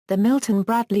The Milton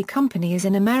Bradley Company is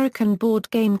an American board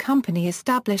game company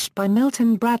established by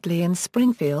Milton Bradley in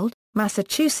Springfield,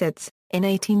 Massachusetts, in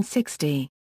 1860.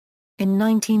 In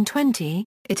 1920,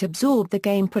 it absorbed the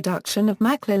game production of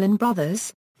McLoughlin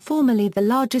Brothers, formerly the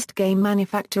largest game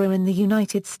manufacturer in the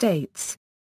United States.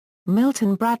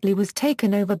 Milton Bradley was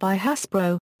taken over by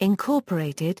Hasbro,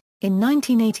 Incorporated, in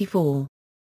 1984.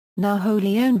 Now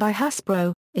wholly owned by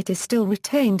Hasbro, it is still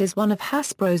retained as one of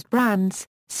Hasbro's brands,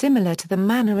 similar to the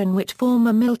manner in which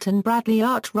former Milton Bradley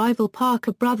arch-rival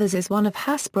Parker Brothers is one of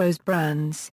Hasbro's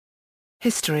brands.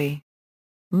 History.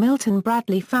 Milton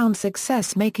Bradley found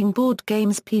success making board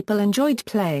games people enjoyed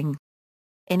playing.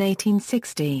 In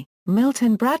 1860,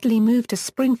 Milton Bradley moved to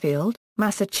Springfield,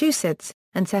 Massachusetts,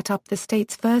 and set up the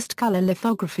state's first color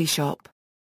lithography shop.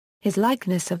 His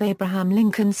likeness of Abraham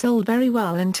Lincoln sold very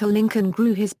well until Lincoln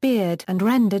grew his beard and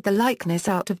rendered the likeness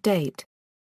out of date.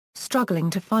 Struggling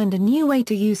to find a new way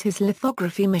to use his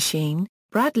lithography machine,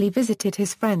 Bradley visited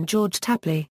his friend George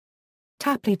Tapley.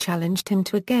 Tapley challenged him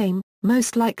to a game,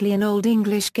 most likely an Old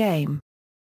English game.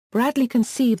 Bradley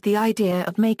conceived the idea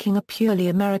of making a purely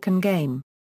American game.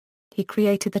 He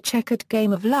created the checkered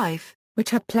game of life, which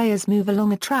had players move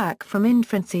along a track from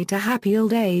infancy to happy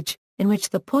old age, in which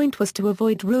the point was to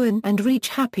avoid ruin and reach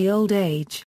happy old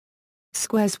age.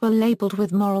 Squares were labeled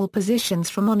with moral positions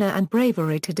from honor and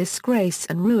bravery to disgrace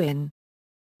and ruin.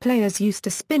 Players used a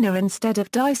spinner instead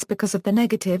of dice because of the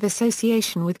negative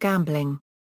association with gambling.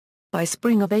 By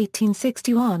spring of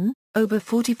 1861, over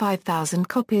 45,000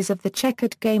 copies of the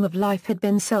checkered game of life had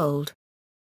been sold.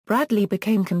 Bradley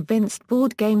became convinced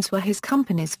board games were his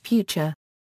company's future.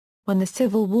 When the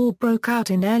Civil War broke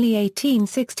out in early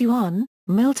 1861,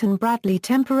 Milton Bradley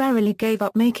temporarily gave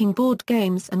up making board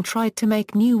games and tried to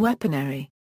make new weaponry.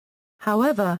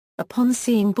 However, upon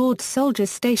seeing board soldiers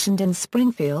stationed in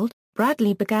Springfield,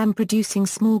 Bradley began producing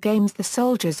small games the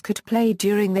soldiers could play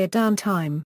during their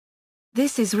downtime.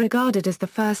 This is regarded as the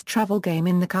first travel game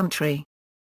in the country.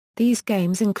 These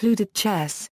games included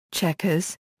chess,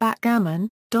 checkers, backgammon,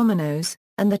 dominoes,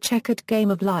 and the checkered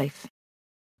game of life.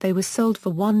 They were sold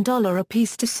for $1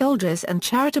 apiece to soldiers and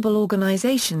charitable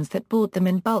organizations that bought them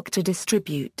in bulk to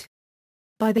distribute.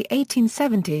 By the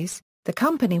 1870s, the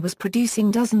company was producing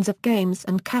dozens of games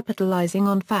and capitalizing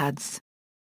on fads.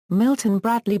 Milton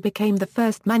Bradley became the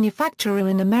first manufacturer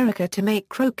in America to make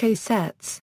croquet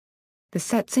sets. The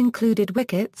sets included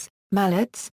wickets,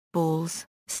 mallets, balls,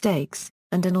 stakes,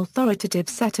 and an authoritative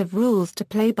set of rules to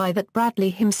play by that Bradley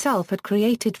himself had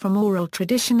created from oral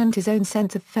tradition and his own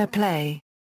sense of fair play.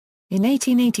 In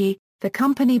 1880, the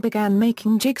company began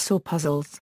making jigsaw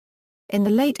puzzles. In the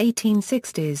late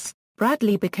 1860s,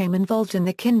 Bradley became involved in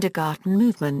the kindergarten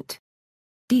movement.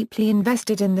 Deeply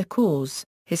invested in the cause,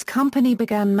 his company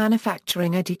began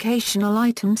manufacturing educational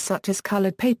items such as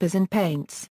colored papers and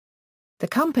paints. The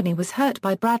company was hurt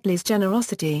by Bradley's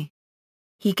generosity.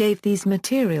 He gave these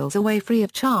materials away free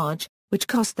of charge, which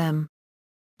cost them.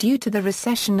 Due to the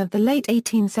recession of the late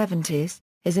 1870s,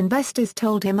 his investors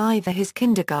told him either his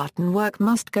kindergarten work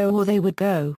must go or they would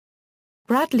go.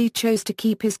 Bradley chose to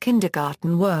keep his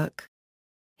kindergarten work.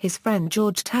 His friend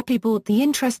George Tapley bought the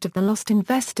interest of the lost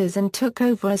investors and took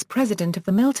over as president of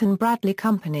the Milton Bradley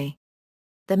Company.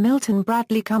 The Milton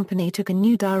Bradley Company took a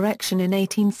new direction in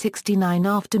 1869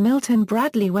 after Milton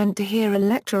Bradley went to hear a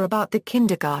lecture about the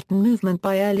kindergarten movement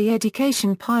by early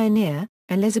education pioneer,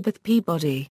 Elizabeth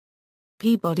Peabody.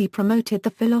 Peabody promoted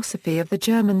the philosophy of the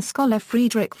German scholar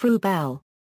Friedrich Froebel.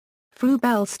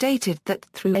 Froebel stated that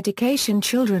through education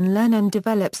children learn and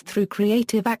develops through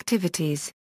creative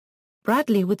activities.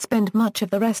 Bradley would spend much of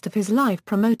the rest of his life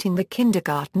promoting the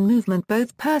kindergarten movement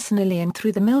both personally and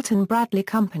through the Milton Bradley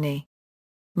Company.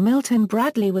 Milton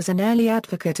Bradley was an early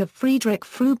advocate of Friedrich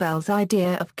Froebel's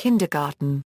idea of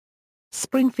kindergarten.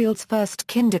 Springfield's first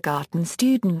kindergarten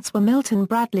students were Milton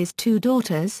Bradley's two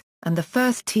daughters, and the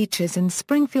first teachers in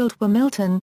Springfield were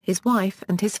Milton, his wife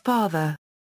and his father.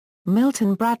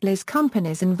 Milton Bradley's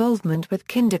company's involvement with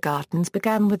kindergartens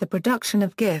began with the production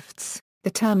of gifts, the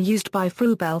term used by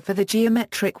Froebel for the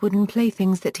geometric wooden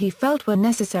playthings that he felt were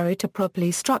necessary to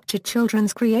properly structure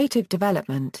children's creative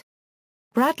development.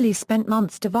 Bradley spent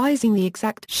months devising the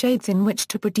exact shades in which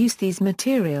to produce these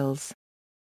materials.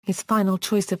 His final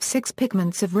choice of 6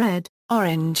 pigments of red,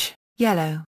 orange,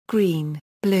 yellow, green,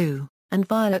 blue, and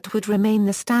violet would remain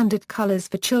the standard colors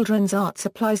for children's art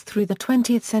supplies through the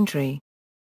 20th century.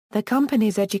 The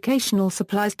company's educational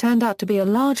supplies turned out to be a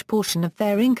large portion of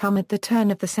their income at the turn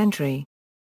of the century.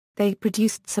 They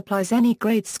produced supplies any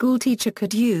grade school teacher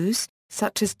could use,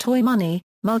 such as toy money,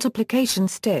 multiplication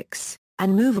sticks,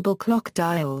 and movable clock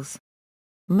dials.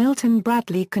 Milton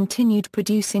Bradley continued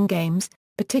producing games,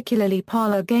 particularly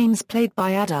parlor games played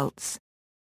by adults.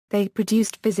 They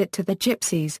produced Visit to the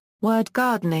Gypsies, Word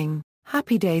Gardening,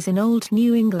 Happy Days in Old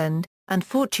New England, and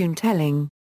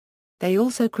Fortune-Telling. They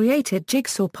also created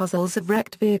jigsaw puzzles of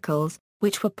wrecked vehicles,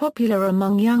 which were popular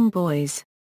among young boys.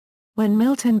 When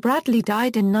Milton Bradley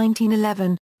died in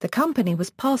 1911, the company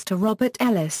was passed to Robert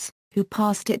Ellis, who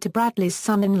passed it to Bradley's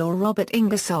son-in-law Robert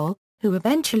Ingersoll, who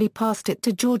eventually passed it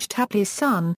to George Tapley's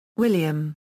son,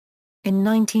 William. In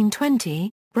 1920,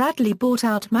 Bradley bought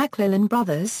out McLoughlin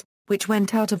Brothers, which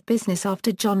went out of business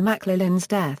after John McLaughlin's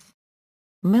death.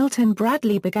 Milton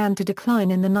Bradley began to decline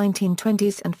in the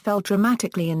 1920s and fell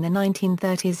dramatically in the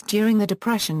 1930s during the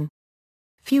Depression.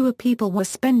 Fewer people were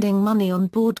spending money on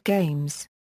board games.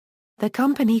 The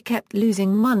company kept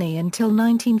losing money until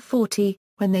 1940,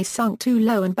 when they sunk too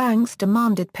low and banks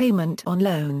demanded payment on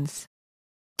loans.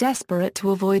 Desperate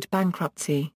to avoid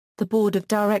bankruptcy, the board of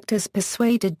directors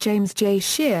persuaded James J.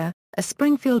 Shear, a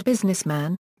Springfield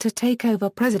businessman, to take over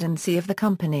presidency of the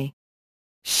company.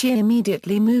 Shear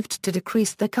immediately moved to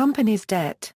decrease the company's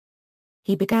debt.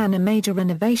 He began a major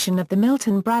renovation of the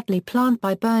Milton Bradley plant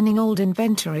by burning old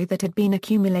inventory that had been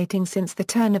accumulating since the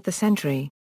turn of the century.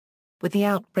 With the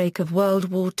outbreak of World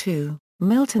War II,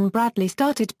 Milton Bradley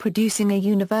started producing a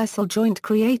universal joint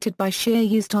created by Shear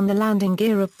used on the landing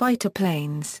gear of fighter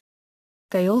planes.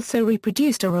 They also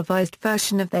reproduced a revised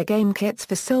version of their game kits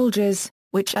for soldiers,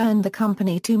 which earned the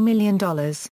company $2 million.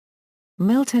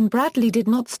 Milton Bradley did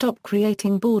not stop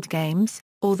creating board games,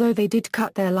 although they did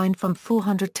cut their line from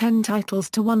 410 titles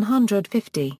to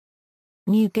 150.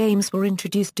 New games were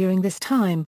introduced during this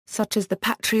time, such as the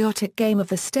Patriotic Game of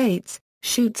the States,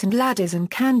 Chutes and Ladders and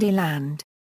Candyland.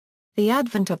 The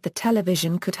advent of the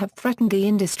television could have threatened the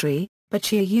industry, but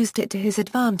Shear used it to his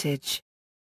advantage.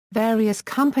 Various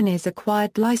companies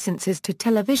acquired licenses to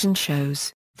television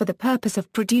shows, for the purpose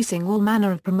of producing all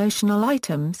manner of promotional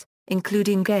items,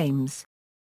 including games.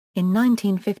 In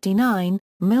 1959,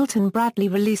 Milton Bradley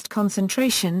released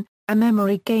Concentration, a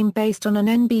memory game based on an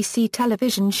NBC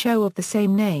television show of the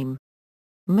same name.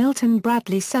 Milton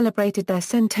Bradley celebrated their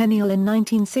centennial in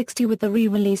 1960 with the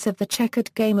re-release of the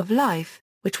Checkered Game of Life,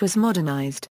 which was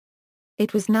modernized.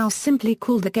 It was now simply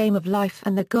called the Game of Life,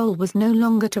 and the goal was no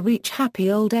longer to reach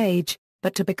happy old age,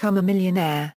 but to become a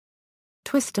millionaire.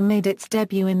 Twister made its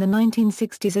debut in the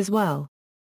 1960s as well.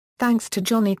 Thanks to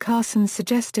Johnny Carson's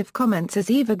suggestive comments as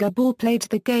Eva Gabor played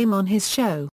the game on his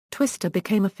show, Twister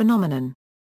became a phenomenon.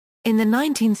 In the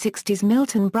 1960s,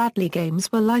 Milton Bradley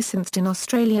games were licensed in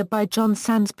Australia by John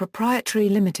Sands Proprietary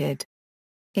Limited.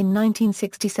 In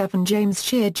 1967, James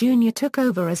Shear Jr. took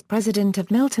over as president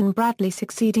of Milton Bradley,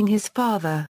 succeeding his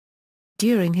father.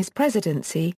 During his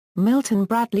presidency, Milton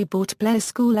Bradley bought Blair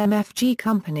School MFG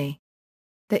Company,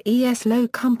 the E.S. Lowe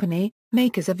Company,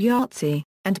 makers of Yahtzee,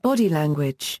 and Body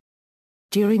Language.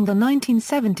 During the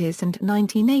 1970s and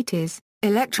 1980s,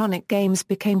 electronic games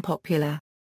became popular.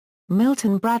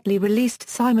 Milton Bradley released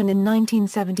Simon in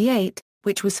 1978,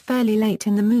 which was fairly late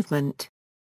in the movement.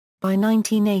 By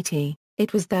 1980,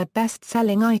 it was their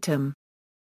best-selling item.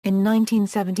 In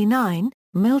 1979,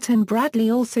 Milton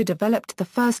Bradley also developed the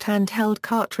first handheld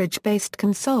cartridge-based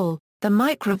console, the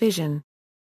Microvision.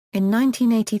 In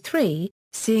 1983,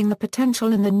 seeing the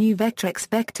potential in the new Vectrex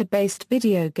vector-based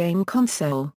video game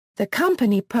console, the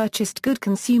company purchased Good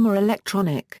Consumer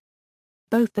Electronic.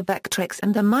 Both the Vectrex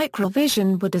and the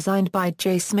Microvision were designed by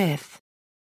J. Smith.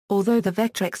 Although the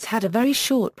Vectrex had a very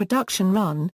short production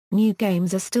run, new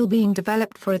games are still being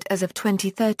developed for it as of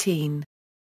 2013.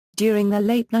 During the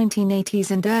late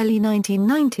 1980s and early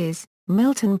 1990s,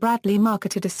 Milton Bradley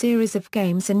marketed a series of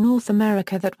games in North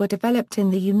America that were developed in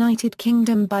the United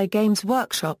Kingdom by Games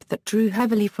Workshop that drew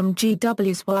heavily from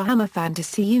GW's Warhammer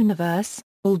Fantasy Universe,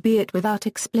 albeit without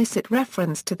explicit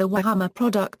reference to the Warhammer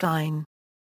product line.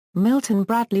 Milton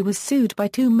Bradley was sued by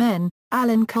two men,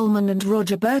 Alan Coleman and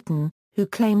Roger Burton, who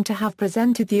claimed to have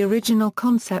presented the original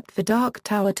concept for Dark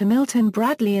Tower to Milton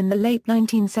Bradley in the late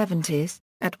 1970s,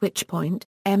 at which point,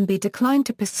 MB declined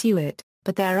to pursue it,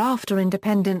 but thereafter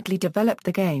independently developed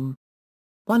the game.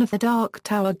 One of the Dark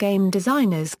Tower game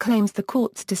designers claims the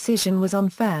court's decision was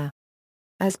unfair.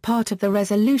 As part of the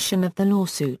resolution of the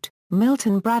lawsuit,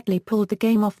 Milton Bradley pulled the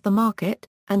game off the market,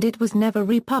 and it was never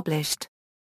republished.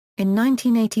 In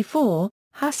 1984,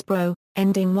 Hasbro,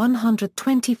 ending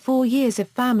 124 years of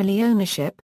family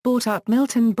ownership, bought out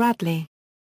Milton Bradley.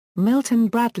 Milton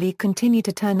Bradley continued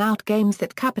to turn out games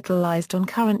that capitalized on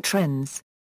current trends.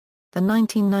 The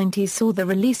 1990s saw the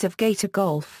release of Gator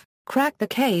Golf, Crack the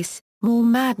Case, More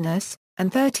Madness, and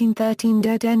 1313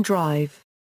 Dead End Drive.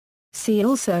 See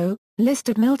also, List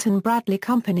of Milton Bradley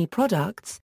Company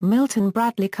products, Milton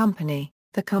Bradley Company.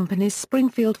 the company's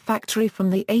Springfield factory from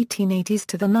the 1880s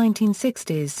to the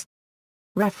 1960s.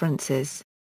 References.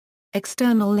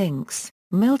 External links: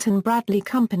 Milton Bradley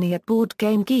Company at Board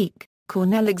Game Geek,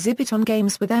 Cornell exhibit on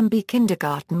games with MB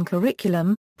Kindergarten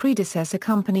curriculum, predecessor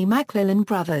company McLoughlin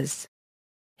Brothers.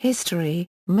 History,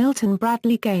 Milton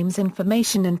Bradley Games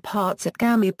information and parts at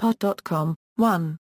gammypod.com. 1.